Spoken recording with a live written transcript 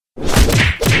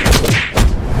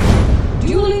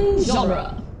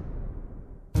genre.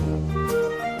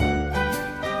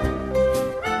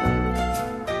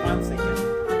 I'm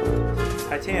sinking.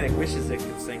 Titanic wishes it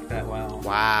could sink that well.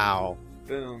 Wow.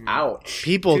 Boom. Ouch.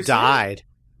 People Too soon? died.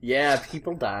 Yeah,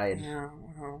 people died. Yeah,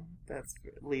 well, that's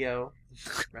Leo.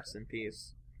 Rest in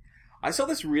peace. I saw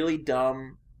this really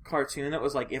dumb cartoon that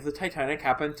was like, if the Titanic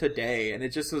happened today, and it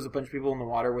just was a bunch of people in the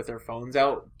water with their phones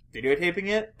out videotaping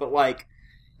it, but like,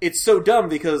 it's so dumb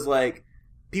because like,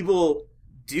 people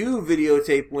do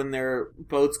videotape when their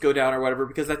boats go down or whatever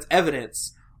because that's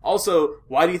evidence. Also,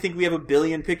 why do you think we have 1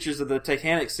 billion pictures of the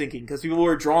Titanic sinking? Because people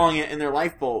were drawing it in their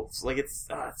lifeboats. Like, it's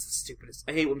the stupidest.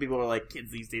 I hate when people are like,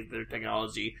 kids these days, their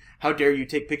technology. How dare you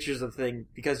take pictures of the thing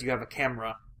because you have a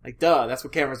camera? Like, duh, that's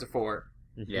what cameras are for.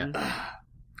 Yeah.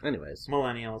 Anyways.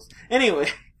 Millennials. Anyway,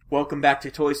 welcome back to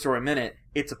Toy Story Minute.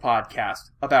 It's a podcast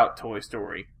about Toy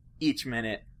Story. Each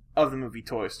minute of the movie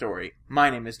Toy Story. My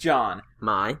name is John.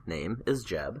 My name is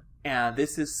Jeb. And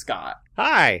this is Scott.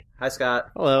 Hi. Hi, Scott.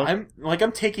 Hello.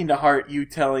 I'm taking to heart you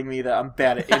telling me that I'm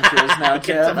bad at intros now, I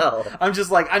can Jeb. tell. I'm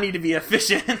just like, I need to be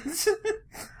efficient. I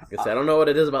guess I don't know what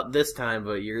it is about this time,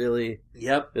 but you really...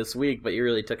 Yep. This week, but you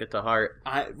really took it to heart.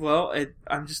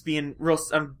 I'm just being real,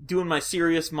 I'm doing my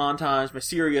serious montage, my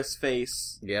serious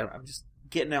face. Yeah. I'm just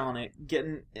getting on it,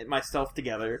 getting myself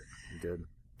together. Good.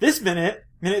 This minute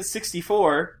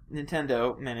 64,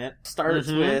 Nintendo minute, starts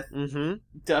with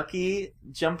Ducky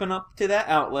jumping up to that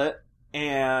outlet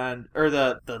or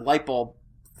the light bulb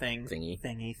thingy.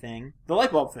 The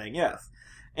light bulb thing, yes.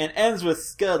 And ends with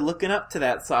Scud looking up to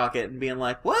that socket and being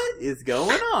like, "What is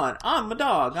going on? I'm a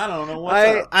dog. I don't know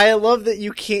what's up." I love that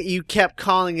you kept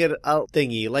calling it a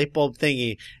thingy, light bulb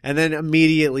thingy, and then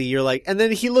immediately you're like, and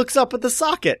then he looks up at the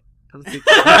socket. I was like,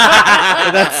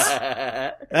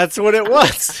 that's what it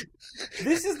was.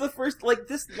 This is the first,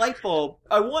 this light bulb,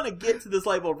 I want to get to this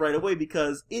light bulb right away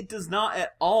because it does not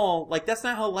at all, that's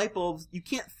not how light bulbs, you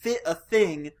can't fit a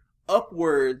thing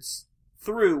upwards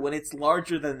through when it's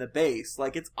larger than the base.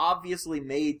 It's obviously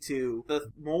made to,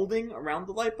 the molding around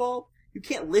the light bulb, you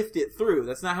can't lift it through.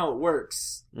 That's not how it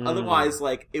works. Otherwise,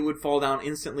 it would fall down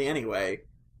instantly anyway.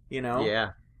 You know? Yeah.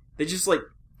 They just,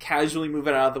 casually move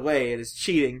it out of the way. It is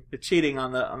cheating. They're cheating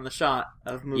on the shot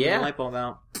of moving the light bulb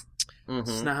out.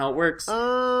 That's not how it works.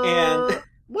 And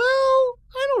well,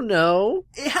 I don't know.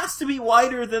 it has to be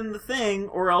wider than the thing,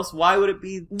 or else why would it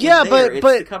be? Yeah, there?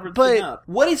 but to cover the thing up.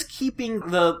 What is keeping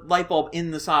the light bulb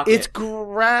in the socket? It's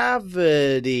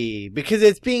gravity because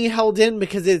it's being held in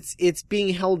it's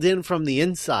being held in from the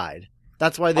inside.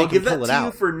 That's why they I'll can give pull that it to out.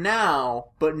 you for now,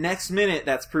 but next minute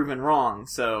that's proven wrong.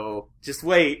 So just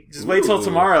wait. Just wait till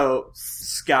tomorrow,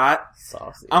 Scott.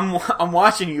 Saucy. I'm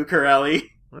watching you, Corelli.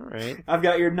 All right. I've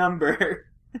got your number.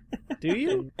 Do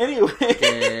you? Anyway.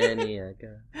 Danny, I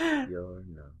got your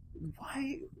number.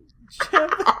 Why? Jeb?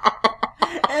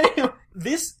 Anyway,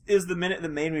 this is the minute that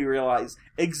made me realize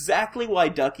exactly why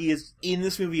Ducky is in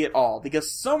this movie at all.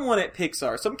 Because someone at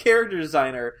Pixar, some character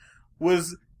designer,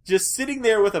 was just sitting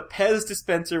there with a Pez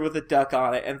dispenser with a duck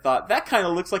on it and thought, that kind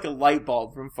of looks like a light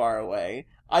bulb from far away.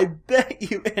 I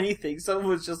bet you anything. Someone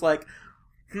was just like,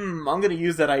 I'm gonna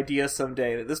use that idea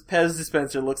someday, that this Pez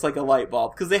dispenser looks like a light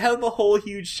bulb. Because they have the whole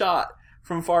huge shot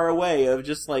from far away of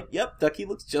just yep, Ducky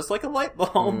looks just like a light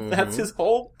bulb. Mm-hmm. That's his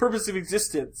whole purpose of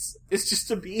existence. It's just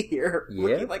to be here,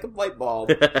 looking like a light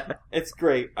bulb. It's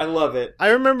great. I love it. I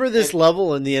remember this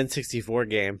level in the N64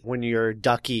 game when you're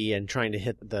Ducky and trying to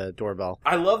hit the doorbell.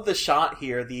 I love the shot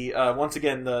here, the, once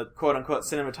again, the quote-unquote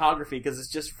cinematography, because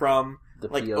it's just from, The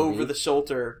POV. over the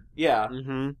shoulder. Yeah.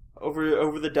 Mm-hmm.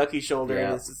 Over the Ducky shoulder, Yeah.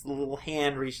 and it's this little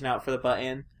hand reaching out for the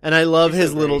button. And I love It's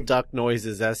his so little great. duck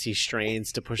noises as he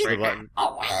strains to push the button.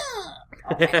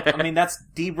 I mean, that's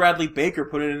D. Bradley Baker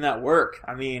put it in that work.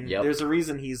 I mean, Yep. there's a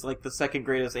reason he's the second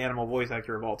greatest animal voice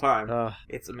actor of all time.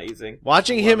 It's amazing.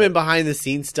 Watching I him love in behind the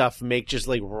scenes stuff make just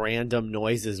random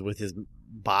noises with his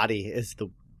body is the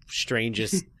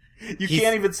strangest. You He's-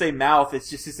 can't even say mouth, it's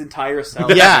just his entire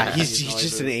self. Yeah, making he's these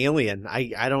just an noises. alien.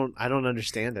 I don't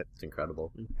understand it. It's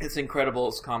incredible. It's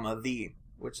Incredibles, the,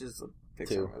 which is a Pixar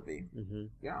Two. movie. Mm-hmm.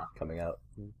 Yeah. Coming out.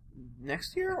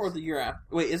 Next year or the year after?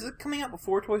 Wait, is it coming out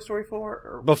before Toy Story 4?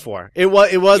 Or... Before it was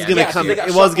Yeah, gonna yeah, so come. they got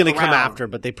It was shuffled gonna come around. after,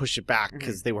 but they pushed it back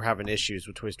because they were having issues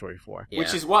with Toy Story 4. Yeah.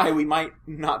 Which is why we might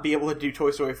not be able to do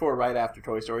Toy Story 4 right after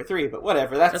Toy Story 3, but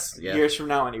whatever, that's yeah. years from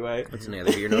now anyway. It's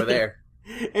neither here nor there.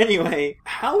 Anyway,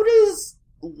 how does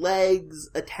Legs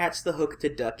attach the hook to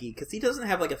Ducky? Because he doesn't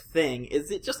have a thing. Is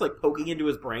it just poking into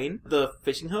his brain, the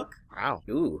fishing hook? Wow.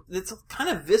 Ooh. It's kind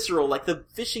of visceral, the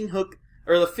fishing hook,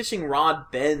 or the fishing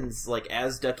rod bends,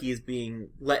 as Ducky is being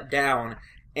let down,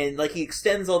 and, he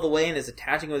extends all the way and is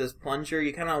attaching with his plunger.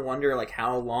 You kind of wonder,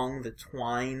 how long the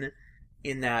twine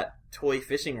in that toy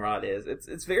fishing rod is.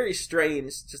 It's very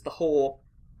strange, just the whole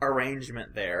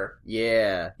arrangement there.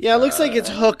 Yeah. Yeah, it looks like it's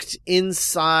hooked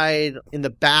inside, in the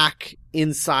back,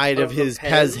 inside of the his Pez?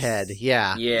 Pez head.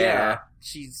 Yeah. Yeah.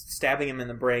 She's stabbing him in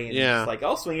the brain. Yeah. It's like,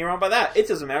 I'll swing you around by that. It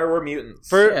doesn't matter, we're mutants.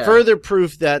 Yeah. Further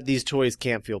proof that these toys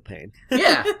can't feel pain.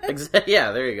 Yeah.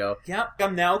 Yeah, there you go. Yeah,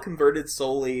 I'm now converted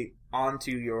solely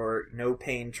onto your no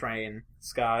pain train,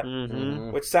 Scott.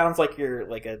 Mm-hmm. Which sounds like you're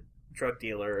like a drug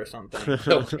dealer or something.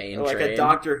 No pain Or like train. a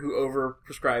doctor who over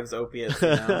prescribes opiates, you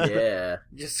know? Yeah.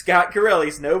 Just Scott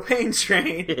Corelli's no pain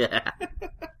train. Yeah.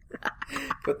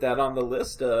 Put that on the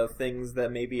list of things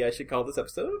that maybe I should call this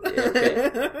episode. Yeah,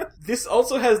 okay. This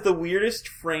also has the weirdest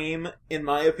frame, in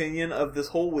my opinion, of this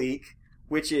whole week,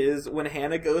 which is when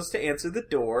Hannah goes to answer the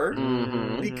door,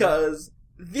 Mhm. because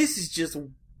this is just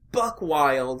buck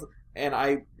wild, and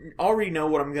I already know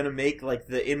what I'm gonna make, like,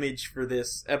 the image for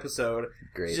this episode.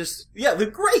 Great. Just, yeah, the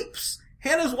grapes!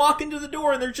 Hannah's walking to the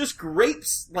door and they're just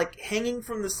grapes, like, hanging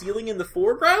from the ceiling in the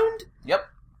foreground? Yep.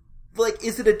 Like,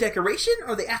 is it a decoration?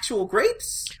 Are they actual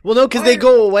grapes? Well, no, because they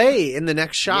go away in the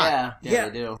next shot. Yeah,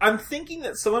 they do. I'm thinking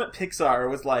that someone at Pixar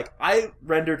was like, I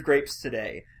rendered grapes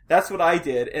today. That's what I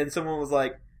did. And someone was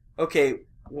like, okay,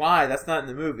 why? That's not in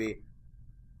the movie.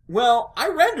 Well, I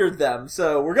rendered them,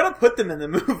 so we're gonna put them in the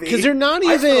movie. Because they're not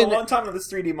I spent a even long time on this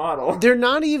 3D model. they're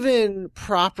not even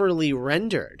properly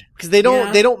rendered because they don't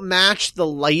Yeah. they don't match the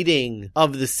lighting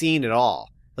of the scene at all.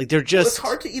 Like they're Well, just it's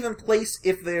hard to even place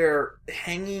if they're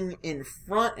hanging in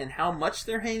front and how much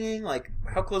they're hanging, like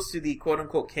how close to the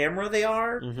quote-unquote camera they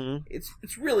are. Mhm. It's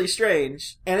really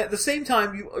strange. And at the same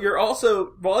time, you're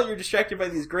also, while you're distracted by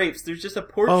these grapes, there's just a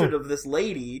portrait of this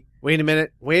lady. Wait a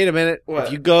minute. What?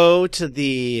 If you go to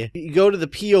the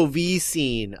POV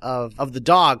scene of the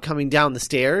dog coming down the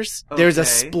stairs, there's a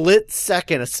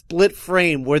Okay. split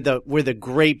frame where the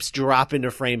grapes drop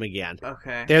into frame again.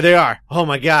 Okay. There they are. Oh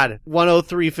my god.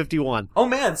 103:51. Oh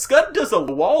man, Scud does a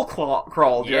wall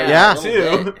crawl during Yeah. that, a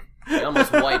little too. bit. He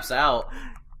almost wipes out.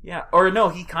 Yeah, or no,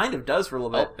 he kind of does for a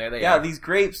little bit. Oh, there they yeah, are. these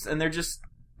grapes, and they're just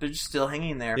still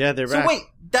hanging there. Yeah, they're so back. wait,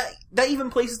 that even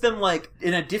places them like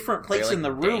in a different place They're, in the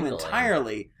like, room dangling.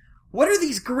 entirely. What are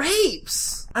these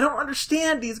grapes? I don't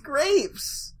understand these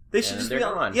grapes. They should And just they're be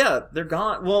on. gone. Yeah, they're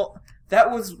gone. Well,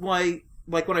 that was why.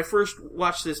 Like when I first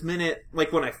watched this minute,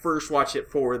 like when I first watched it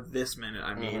for this minute,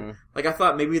 I mean, Mhm. like I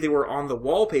thought maybe they were on the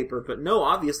wallpaper, but no,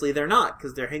 obviously they're not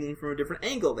because they're hanging from a different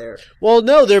angle there. Well,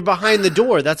 no, they're behind the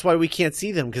door. That's why we can't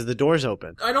see them because the door's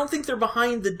open. I don't think they're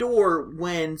behind the door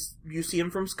when you see them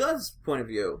from Scud's point of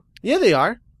view. Yeah, they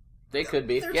are. They could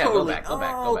be. They're Yeah, totally, go back, go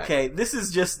back. Okay, this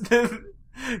is just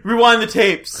rewind the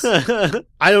tapes.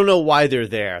 I don't know why they're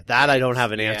there. That I don't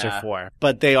have an answer Yeah. for.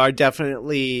 But they are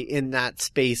definitely in that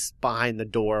space behind the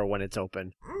door when it's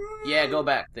open. Yeah, go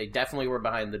back. They definitely were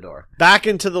behind the door. Back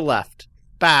and to the left.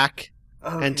 Back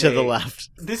and to the Okay. left.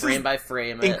 This Frame is by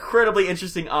frame. incredibly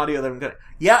interesting audio that I'm gonna.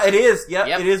 Yeah, it is. Yep,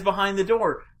 Yep. it is behind the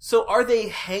door. So, are they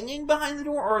hanging behind the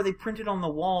door, or are they printed on the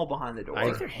wall behind the door? I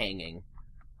think they're hanging.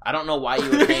 I don't know why you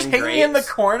would They're hang hanging grapes. in the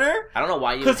corner I don't know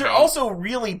why you would because they're hang... also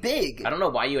really big. I don't know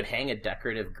why you would hang a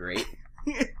decorative grape.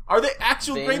 Are they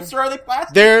actual Thing. grapes or are they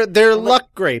plastic? They're Well,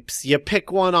 luck grapes. You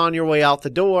pick one on your way out the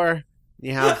door.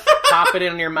 You have Pop it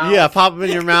in your mouth. yeah, pop them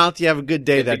in your mouth. You have a good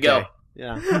day Good that to go. day.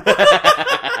 Yeah.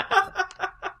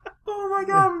 Oh my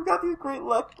god, we've got these great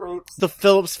luck grapes. The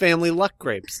Phillips family luck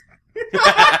grapes.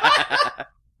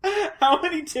 How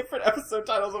many different episode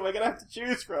titles am I going to have to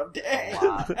choose from? Dang.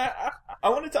 I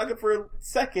want to talk for a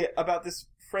second about this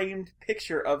framed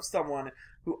picture of someone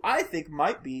who I think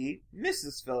might be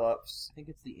Mrs. Phillips. I think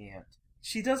it's the ant.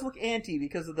 She does look auntie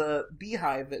because of the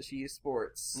beehive that she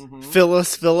sports. Mm-hmm.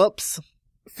 Phyllis Phillips.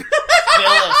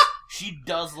 Phyllis. She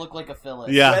does look like a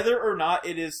Phyllis. Yeah. Whether or not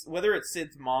it is, whether it's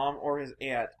Sid's mom or his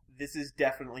aunt, this is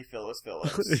definitely Phyllis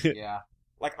Phillips. Yeah.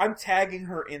 Like, I'm tagging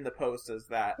her in the post as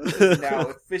that. This is now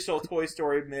official Toy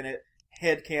Story Minute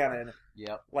headcanon.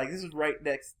 Yep. Like, this is right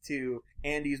next to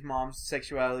Andy's mom's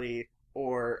sexuality,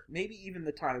 or maybe even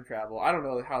the time travel. I don't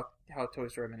know how Toy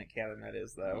Story Minute canon that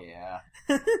is, though. Yeah.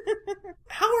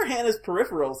 How are Hannah's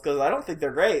peripherals? Because I don't think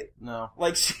they're great. No.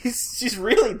 Like, she's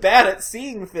really bad at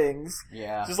seeing things.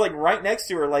 Yeah. Just, like, right next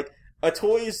to her, like, a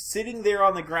toy is sitting there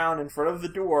on the ground in front of the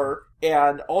door,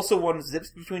 and also one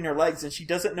zips between her legs, and she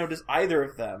doesn't notice either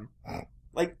of them.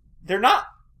 Like, they're not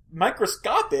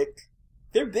microscopic.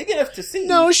 They're big enough to see.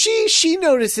 No, she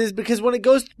notices because when it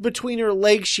goes between her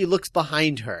legs, she looks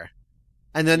behind her.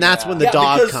 And then that's Yeah. when the Yeah,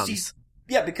 dog because comes. she's-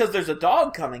 Yeah, because there's a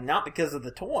dog coming, not because of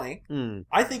the toy. Hmm.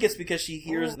 I think it's because she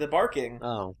hears the barking,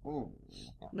 Oh, Ooh.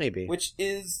 maybe. which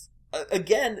is,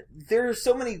 again, there are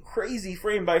so many crazy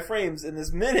frame by frames in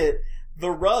this minute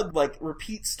the rug, like,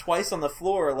 repeats twice on the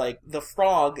floor. Like, the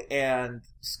frog and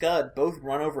Scud both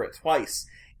run over it twice.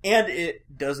 And it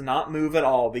does not move at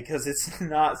all because it's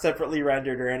not separately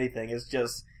rendered or anything. It's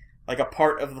just, like, a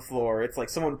part of the floor. It's like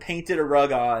someone painted a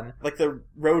rug on, like the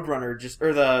Roadrunner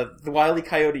the Wile E.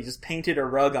 Coyote just painted a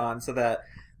rug on so that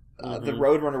the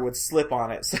Roadrunner would slip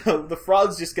on it. So the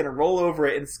frog's just gonna roll over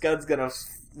it and Scud's gonna,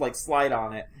 like, slide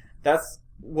on it. That's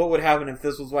what would happen if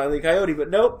this was Wile E. Coyote, but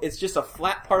nope, it's just a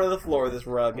flat part of the floor, this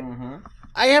rug. Mm-hmm.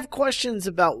 I have questions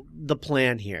about the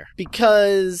plan here,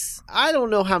 because I don't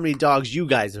know how many dogs you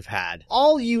guys have had.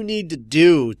 All you need to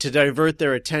do to divert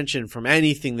their attention from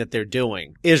anything that they're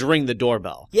doing is ring the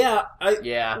doorbell. Yeah,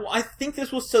 Yeah. Well, I think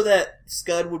this was so that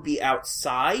Scud would be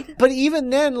outside. But even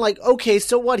then, like, okay,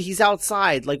 so what? He's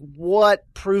outside. Like, what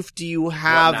proof do you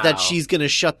have What that now? she's gonna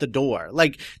shut the door?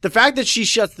 Like, the fact that she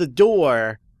shuts the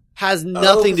door has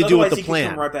nothing to do with the He plan.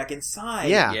 can come right back inside.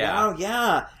 Yeah. Yeah. Oh,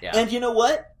 yeah. Yeah. And you know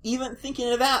what? Even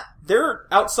thinking of that, they're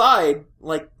outside,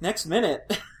 like, next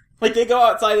minute. Like, they go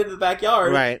outside into the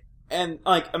backyard. Right. And,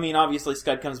 like, I mean, obviously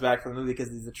Scud comes back from the movie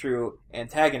because he's the true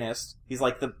antagonist. He's,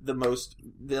 like, the most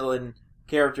villain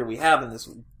character we have in this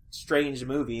strange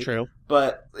movie. True.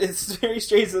 But it's very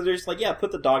strange that they're just like, yeah,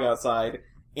 put the dog outside,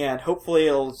 and hopefully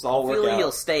it'll all work Hopefully out.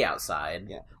 he'll stay outside.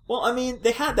 Yeah. Well, I mean,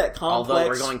 they had that complex... Although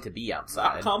we're going to be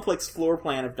outside. complex floor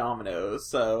plan of dominoes,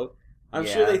 so I'm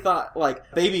Yeah. sure they thought, like,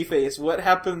 Babyface, what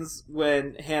happens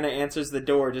when Hannah answers the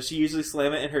door? Does she usually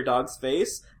slam it in her dog's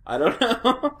face? I don't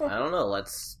know. I don't know.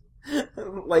 Let's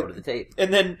Like, go to the tape.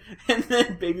 and then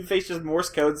Babyface just Morse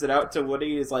codes it out to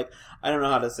Woody. He's like, I don't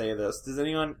know how to say this. Does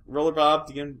anyone, Roller Bob,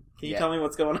 can you Yeah. tell me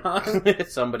what's going on?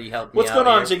 Somebody help me What's out going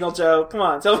on, here. Jingle Joe? Come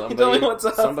on, tell me what's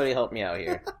up. Somebody help me out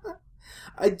here.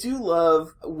 I do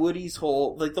love Woody's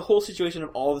the whole situation of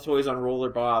all the toys on Roller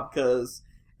Bob, because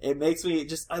it makes me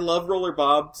I love Roller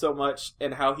Bob so much,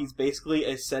 and how he's basically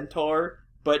a centaur,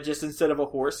 but just instead of a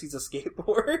horse, he's a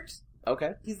skateboard.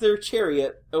 Okay. He's their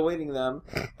chariot awaiting them.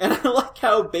 And I like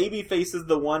how Babyface is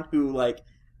the one who, like,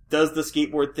 does the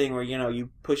skateboard thing where, you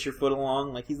push your foot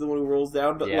along, like, he's the one who rolls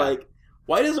down, but, Yeah. like,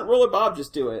 why doesn't Roller Bob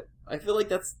just do it? I feel like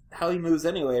that's how he moves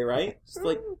anyway, right? Just,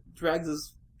 like, drags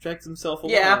himself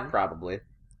along. Yeah, probably.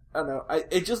 I don't know.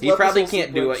 I just He love probably this whole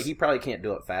can't do it. sequence. He probably can't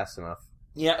do it fast enough.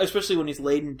 Yeah, especially when he's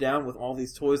laden down with all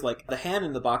these toys, like the hand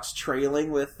in the box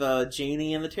trailing with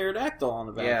Janie and the pterodactyl on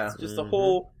the back. Yeah. It's just a Mhm.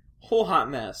 whole hot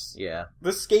mess. Yeah.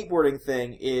 The skateboarding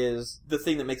thing is the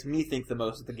thing that makes me think the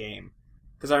most of the game.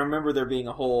 Because I remember there being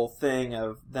a whole thing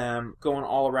of them going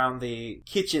all around the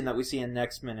kitchen that we see in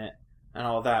Next Minute and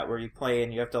all that, where you play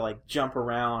and you have to, like, jump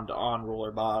around on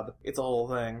Roller Bob. It's a whole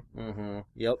thing. Mm-hmm.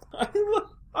 Yep.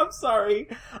 I'm sorry.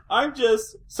 I'm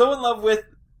just so in love with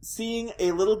seeing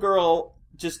a little girl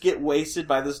just get wasted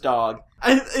by this dog.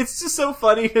 And it's just so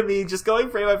funny to me, just going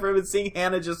frame by frame and seeing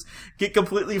Hannah just get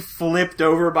completely flipped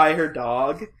over by her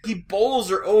dog. He bowls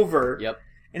her over. Yep.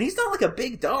 And he's not like a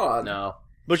big dog. No.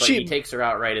 But He takes her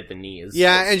out right at the knees.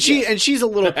 yeah, and she's a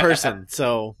little person,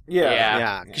 so Yeah.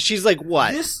 yeah, 'cause she's like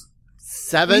what, This,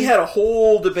 7? we had a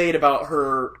whole debate about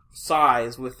her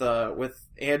size with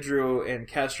Andrew and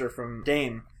Kestra from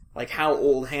Dame. Like, how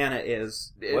old Hannah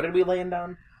is. What did we lay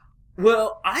down?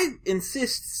 Well, I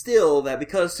insist still that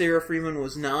because Sarah Freeman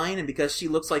was 9, and because she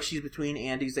looks like she's between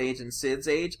Andy's age and Sid's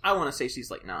age, I want to say she's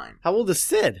like 9. How old is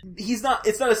Sid? It's not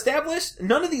established.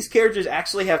 None of these characters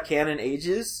actually have canon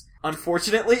ages,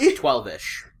 unfortunately.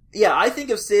 12-ish. Yeah, I think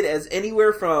of Sid as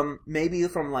anywhere from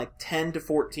like 10 to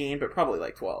 14, but probably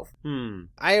like 12.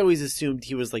 I always assumed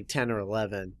he was like 10 or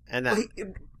 11, and that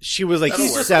Well, she was like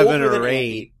he's just 7 older or than 8.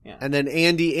 Andy. Yeah. And then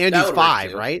Andy's would work,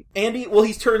 5, too. right? Andy, well,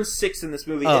 he's turned 6 in this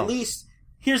movie. Oh. At least,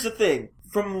 here's the thing.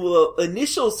 From the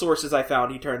initial sources I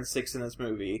found, he turned 6 in this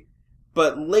movie.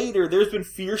 But later, there's been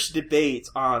fierce debate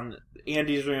on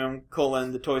Andy's Room,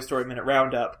 the Toy Story Minute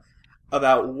Roundup,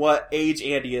 about what age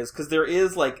Andy is. Because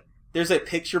there's a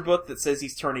picture book that says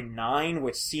he's turning 9,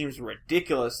 which seems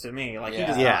ridiculous to me. Like, he Yeah.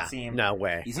 does Yeah, not seem... no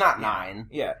way. He's not 9.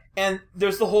 Yeah. And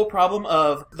there's the whole problem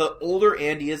of the older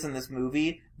Andy is in this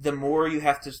movie, the more you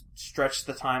have to stretch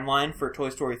the timeline for Toy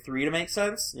Story 3 to make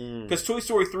sense. Because Toy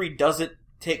Story 3 doesn't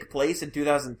take place in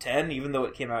 2010, even though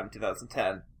it came out in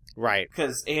 2010. Right.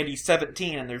 Because Andy's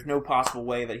 17, and there's no possible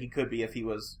way that he could be if he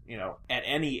was, at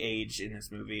any age in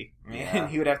this movie. I mean, Yeah.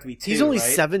 he would have to be 2, He's only right?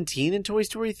 17 in Toy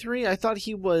Story 3? I thought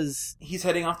he was... He's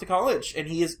heading off to college, and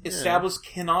he is established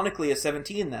canonically as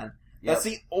 17 then. That's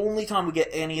the only time we get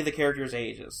any of the characters'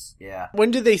 ages. Yeah. When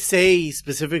do they say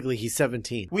specifically he's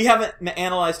 17? We haven't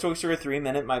analyzed Toy Story 3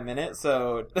 minute by minute,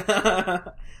 so...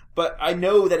 But I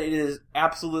know that it is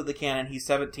absolutely canon. He's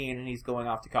 17 and he's going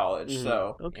off to college,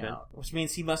 so... Okay. You know, which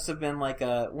means he must have been like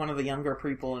one of the younger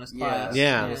people in his class.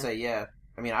 Yeah. I was gonna say, yeah.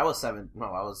 I mean, I was 7. No,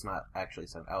 I was not actually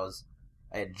 7.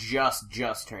 I had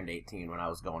just turned 18 when I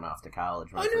was going off to college.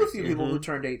 I knew a few people who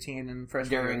turned 18 in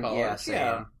freshman year of college.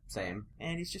 Yeah, same.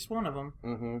 And he's just one of them.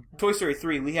 Mm-hmm. Toy Story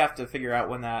 3, we have to figure out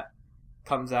when that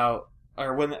comes out.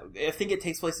 Or when... I think it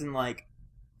takes place in, like,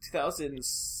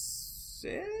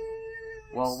 2006?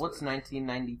 Well, what's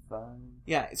 1995?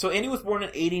 Yeah, so Andy was born in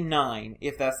 89,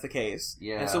 if that's the case.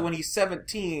 Yeah. And so when he's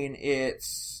 17,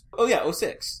 it's... Oh, yeah,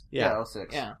 06. Yeah.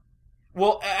 06. Yeah.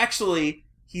 Well, actually,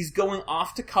 he's going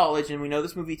off to college, and we know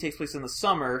this movie takes place in the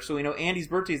summer, so we know Andy's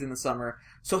birthday's in the summer.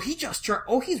 So he just turned...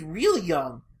 Oh, he's really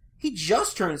young. He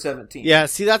just turned 17. Yeah,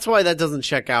 see, that's why that doesn't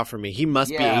check out for me. He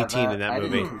must be 18 in that I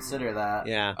movie. didn't consider that.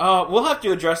 Yeah. We'll have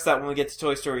to address that when we get to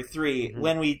Toy Story 3, Mm-hmm.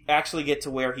 when we actually get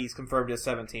to where he's confirmed as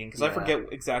 17, because I Yeah. forget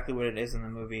exactly what it is in the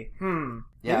movie.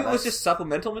 Yeah, Maybe it was just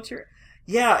supplemental material?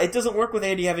 Yeah, it doesn't work with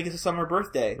Andy having a summer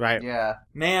birthday. Right. Yeah.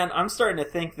 Man, I'm starting to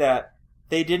think that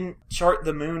they didn't chart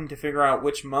the moon to figure out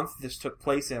which month this took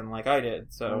place in like I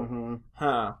did, so... Mm-hmm.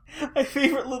 Huh. My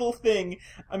favorite little thing,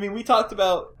 I mean, we talked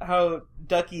about how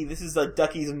Ducky, this is like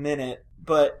Ducky's minute,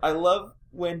 but I love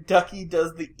when Ducky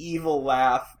does the evil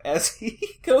laugh as he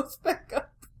goes back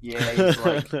up. Yeah, he's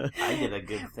like, I did a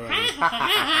good thing.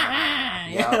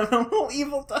 Yeah, the little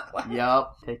evil duck laugh.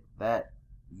 Yup. Take that,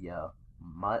 ya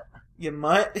mutt. You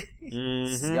mutt.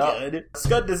 Mhm. Scud.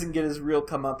 Scud doesn't get his real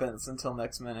comeuppance until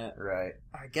next minute. Right.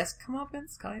 I guess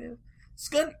comeuppance, kind of.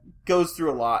 Scud goes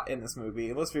through a lot in this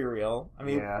movie. Let's be real. I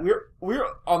mean, Yeah. we're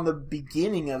on the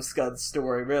beginning of Scud's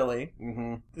story, really.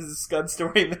 Mm-hmm. This is Scud's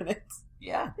story minutes.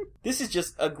 Yeah. This is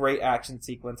just a great action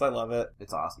sequence. I love it.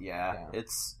 It's awesome. Yeah. Yeah.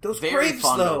 It's Those very grapes,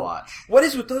 fun though. to watch. What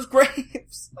is with those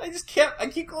grapes? I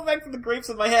keep going back to the grapes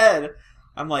in my head.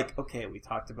 I'm like, okay, we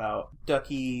talked about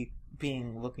Ducky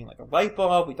looking like a light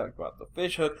bulb. We talked about the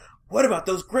fish hook. What about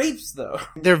those grapes, though?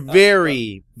 They're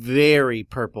very, very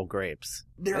purple grapes.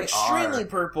 They're They extremely are.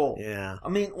 purple. Yeah. I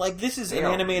mean, like, this is They an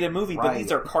are animated movie, but right.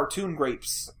 these are cartoon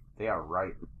grapes. They are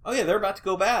right. Oh yeah, they're about to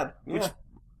go bad. Which, Yeah.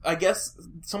 I guess,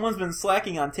 someone's been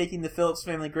slacking on taking the Phillips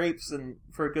family grapes and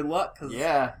for good luck, because,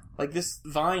 Yeah. like, this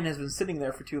vine has been sitting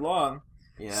there for too long.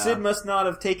 Yeah. Sid must not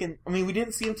have taken... I mean, we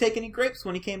didn't see him take any grapes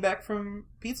when he came back from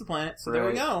Pizza Planet, so there we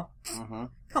Right. go. Mm-hmm.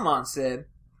 Come on, Sid.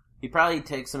 He probably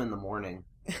takes them in the morning.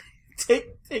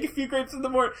 Take a few grapes in the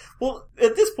morning. Well,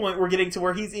 at this point, we're getting to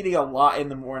where he's eating a lot in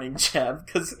the morning, Jeb,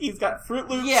 because he's got Fruit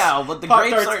Loops. Yeah, but the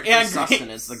Pop-Tarts grapes aren't for and sustenance.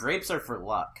 grapes. The grapes are for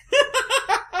luck.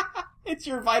 It's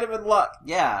your vitamin luck.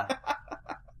 Yeah.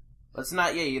 That's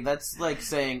not, that's like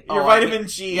saying... Your oh, vitamin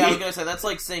G. Yeah, I was gonna say, that's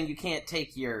like saying you can't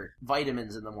take your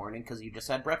vitamins in the morning because you just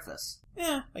had breakfast.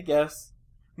 Yeah, I guess.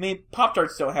 I mean,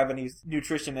 Pop-Tarts don't have any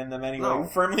nutrition in them anyway. No. We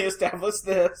firmly established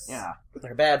this. Yeah.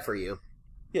 They're bad for you.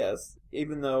 Yes,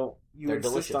 even though you They're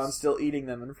insist delicious. on still eating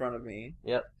them in front of me.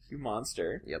 Yep. You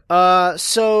monster.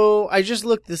 So I just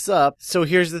looked this up. So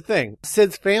here's the thing.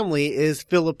 Sid's family is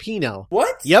Filipino.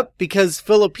 What? Yep, because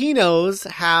Filipinos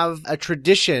have a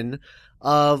tradition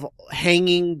of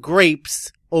hanging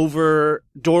grapes over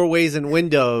doorways and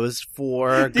windows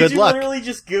for Did good you luck. literally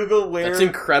just Google where That's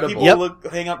incredible. people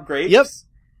hang up grapes? Yep.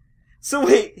 So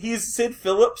wait, he's Sid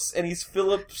Phillips and he's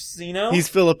Filipino? He's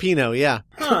Filipino, yeah.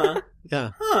 Huh.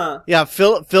 Yeah. Huh. Yeah,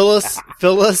 Phyllis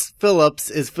Phillips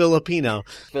is Filipino.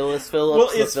 Phyllis Well,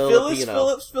 Phillips, is the Phyllis Filipino.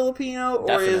 Phillips Filipino, or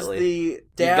Definitely. is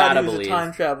the gotta dad who's believe. a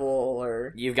time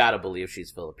traveler? You've got to believe she's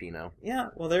Filipino. Yeah,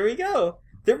 well, there we go.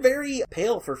 They're very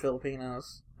pale for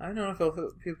Filipinos. I've known a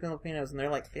few Filipinos, and they're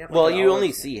like... They have like Well, an you olive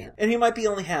only skin. see him. And he might be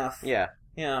only half. Yeah.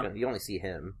 Yeah, You only see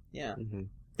him. yeah. Mm-hmm.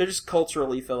 They're just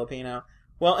culturally Filipino.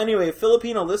 Well, anyway,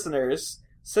 Filipino listeners,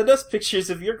 send us pictures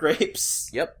of your grapes.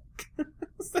 Yep.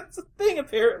 That's a thing,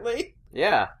 apparently.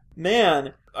 Yeah.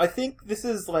 Man, I think this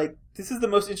is the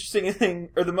most interesting thing,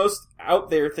 or the most out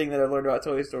there thing that I've learned about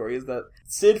Toy Story, is that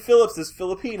Sid Phillips is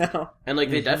Filipino. And, like,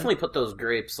 they Mhm. definitely put those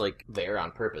grapes, like, there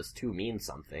on purpose to mean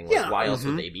something. Like, Yeah. why else Mhm.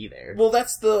 would they be there? Well,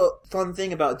 that's the fun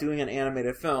thing about doing an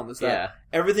animated film, is that Yeah.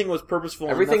 everything was purposeful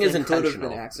and Everything is nothing could have intentional.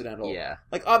 been accidental. Yeah.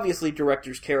 Like, obviously,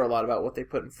 directors care a lot about what they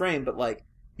put in frame, but, like,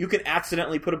 you can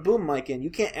accidentally put a boom mic in. You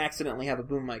can't accidentally have a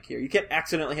boom mic here. You can't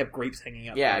accidentally have grapes hanging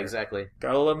up Yeah, here. exactly.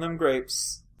 Gotta love them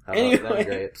grapes. How about Anyway. them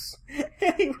grapes?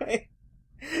 Anyway,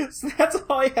 so that's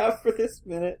all I have for this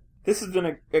minute. This has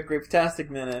been a great-tastic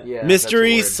minute. Yeah.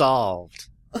 Mystery that's a solved.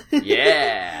 word.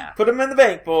 Yeah. Put them in the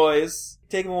bank, boys.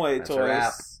 Take them away, That's a toys.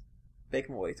 wrap. Make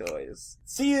 'em away toys.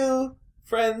 See you,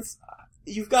 friends.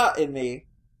 You've got in me.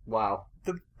 Wow.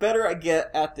 The better I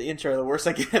get at the intro, the worse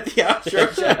I get at the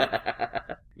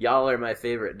outro. Y'all are my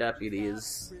favorite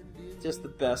deputies. Just the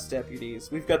best deputies.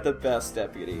 We've got the best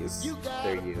deputies.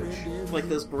 They're huge. Like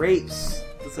those grapes.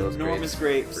 Those enormous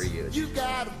grapes. They're huge. You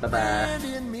got a Bye-bye. friend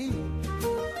in me.